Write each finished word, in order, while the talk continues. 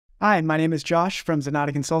Hi, my name is Josh from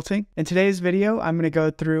Zenatta Consulting. In today's video, I'm going to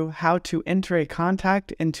go through how to enter a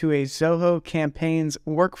contact into a Zoho Campaigns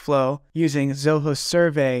workflow using Zoho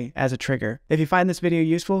Survey as a trigger. If you find this video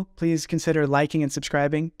useful, please consider liking and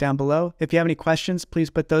subscribing down below. If you have any questions,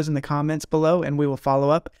 please put those in the comments below and we will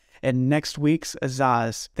follow up in next week's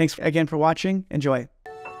Azaz. Thanks again for watching. Enjoy.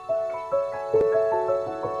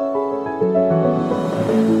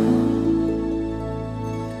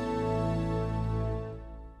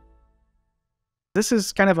 This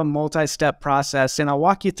is kind of a multi-step process, and I'll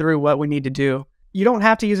walk you through what we need to do. You don't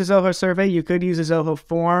have to use a Zoho survey. You could use a Zoho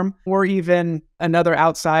form or even another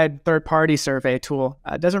outside third-party survey tool.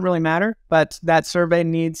 It doesn't really matter, but that survey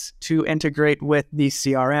needs to integrate with the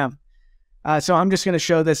CRM. So I'm just going to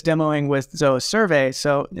show this demoing with Zoho Survey.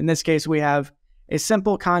 So in this case, we have a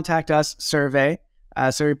simple contact us survey.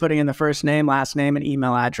 So you're putting in the first name, last name, and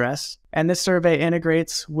email address. And this survey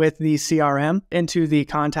integrates with the CRM into the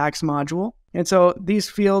contacts module. And so these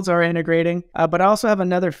fields are integrating, but I also have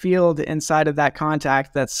another field inside of that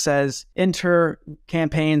contact that says enter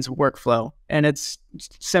campaigns workflow. And it's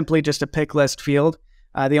simply just a pick list field.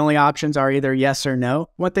 The only options are either yes or no.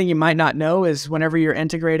 One thing you might not know is whenever you're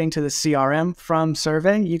integrating to the CRM from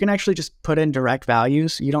survey, you can actually just put in direct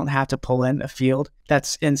values. You don't have to pull in a field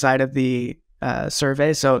that's inside of the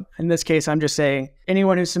survey. So in this case, I'm just saying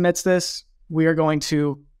anyone who submits this, we are going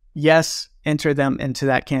to yes, enter them into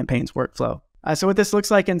that campaigns workflow. So what this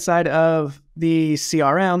looks like inside of the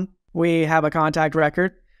CRM, we have a contact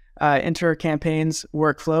record. Enter campaigns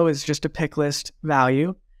workflow is just a pick list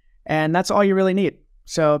value, and that's all you really need.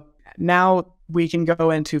 So now we can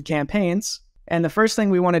go into campaigns, and the first thing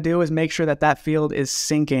we want to do is make sure that that field is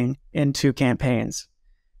syncing into campaigns.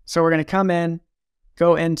 So we're going to come in,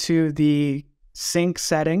 go into the sync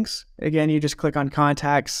settings. Again, you just click on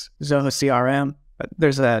contacts, Zoho CRM.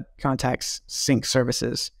 There's a contacts sync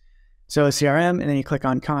services. So CRM, and then you click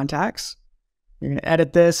on contacts. You're going to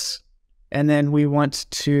edit this, and then we want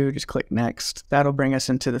to just click next. That'll bring us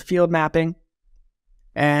into the field mapping.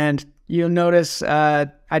 And you'll notice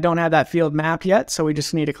I don't have that field mapped yet, so we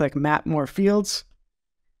just need to click map more fields.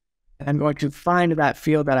 And I'm going to find that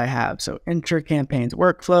field that I have. So enter campaigns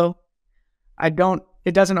workflow.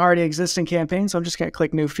 It doesn't already exist in campaigns, so I'm just going to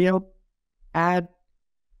click new field, add,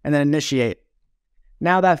 and then initiate.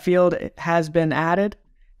 Now that field has been added,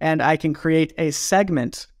 and I can create a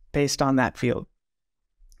segment based on that field.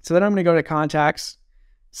 So then I'm going to go to contacts,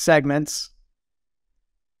 segments,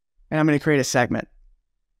 and I'm going to create a segment.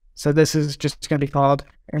 So this is just going to be called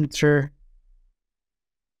enter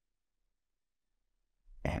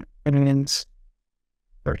campaigns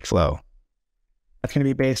workflow. That's going to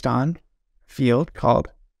be based on field called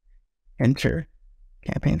enter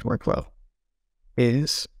campaigns workflow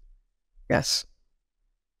is yes.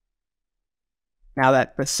 Now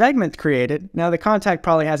that the segment's created, now the contact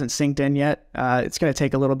probably hasn't synced in yet. It's going to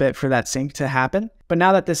take a little bit for that sync to happen. But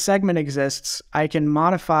now that this segment exists, I can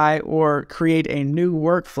modify or create a new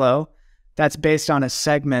workflow that's based on a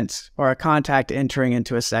segment or a contact entering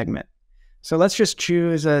into a segment. So let's just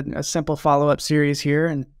choose a simple follow-up series here,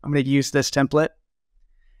 and I'm going to use this template.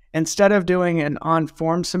 Instead of doing an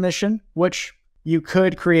on-form submission, which you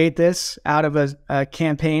could create this out of a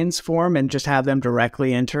campaigns form and just have them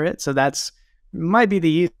directly enter it. So that's might be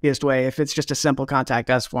the easiest way if it's just a simple contact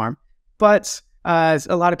us form. But a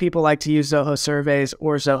lot of people like to use Zoho surveys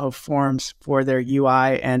or Zoho forms for their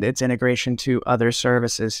UI and its integration to other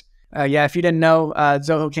services. Yeah, if you didn't know,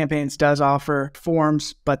 Zoho Campaigns does offer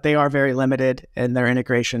forms, but they are very limited in their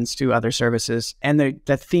integrations to other services. And the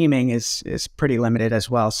theming is pretty limited as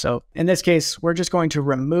well. So in this case, we're just going to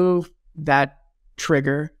remove that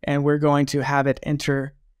trigger and we're going to have it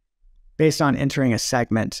enter based on entering a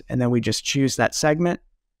segment, and then we just choose that segment,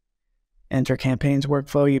 enter campaigns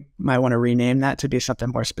workflow. You might want to rename that to be something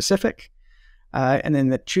more specific. And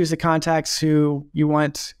then choose the contacts who you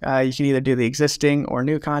want. You can either do the existing or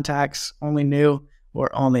new contacts, only new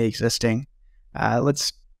or only existing.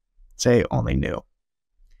 Let's say only new.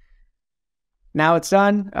 Now it's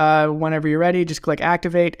done. Whenever you're ready, just click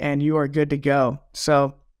activate and you are good to go.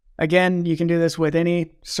 So again, you can do this with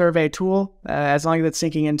any survey tool as long as it's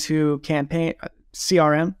syncing into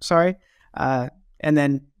CRM, and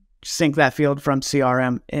then sync that field from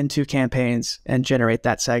CRM into campaigns and generate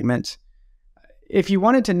that segment. If you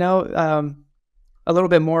wanted to know a little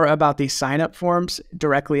bit more about these sign-up forms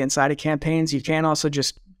directly inside of campaigns, you can also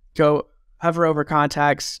just go hover over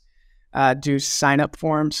contacts, do sign-up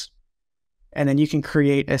forms, and then you can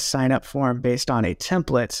create a sign-up form based on a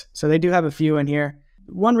template. So they do have a few in here.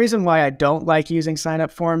 One reason why I don't like using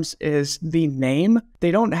sign-up forms is the name.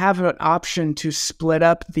 They don't have an option to split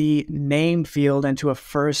up the name field into a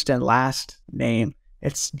first and last name.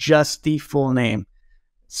 It's just the full name.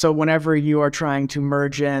 So whenever you are trying to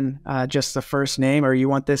merge in just the first name, or you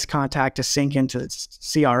want this contact to sync into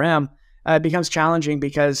CRM, it becomes challenging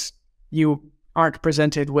because you aren't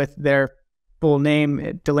presented with their full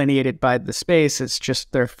name delineated by the space. It's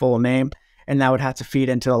just their full name. And that would have to feed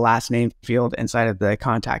into the last name field inside of the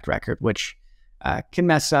contact record, which can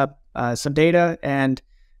mess up some data, and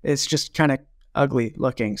it's just kind of ugly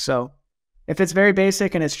looking. So if it's very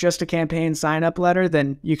basic and it's just a campaign sign-up letter,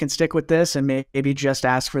 then you can stick with this and maybe just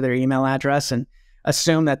ask for their email address and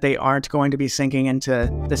assume that they aren't going to be syncing into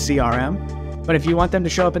the CRM. But if you want them to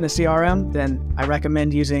show up in the CRM, then I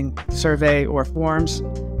recommend using survey or forms,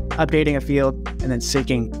 updating a field, and then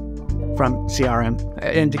syncing from CRM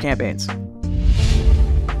into campaigns.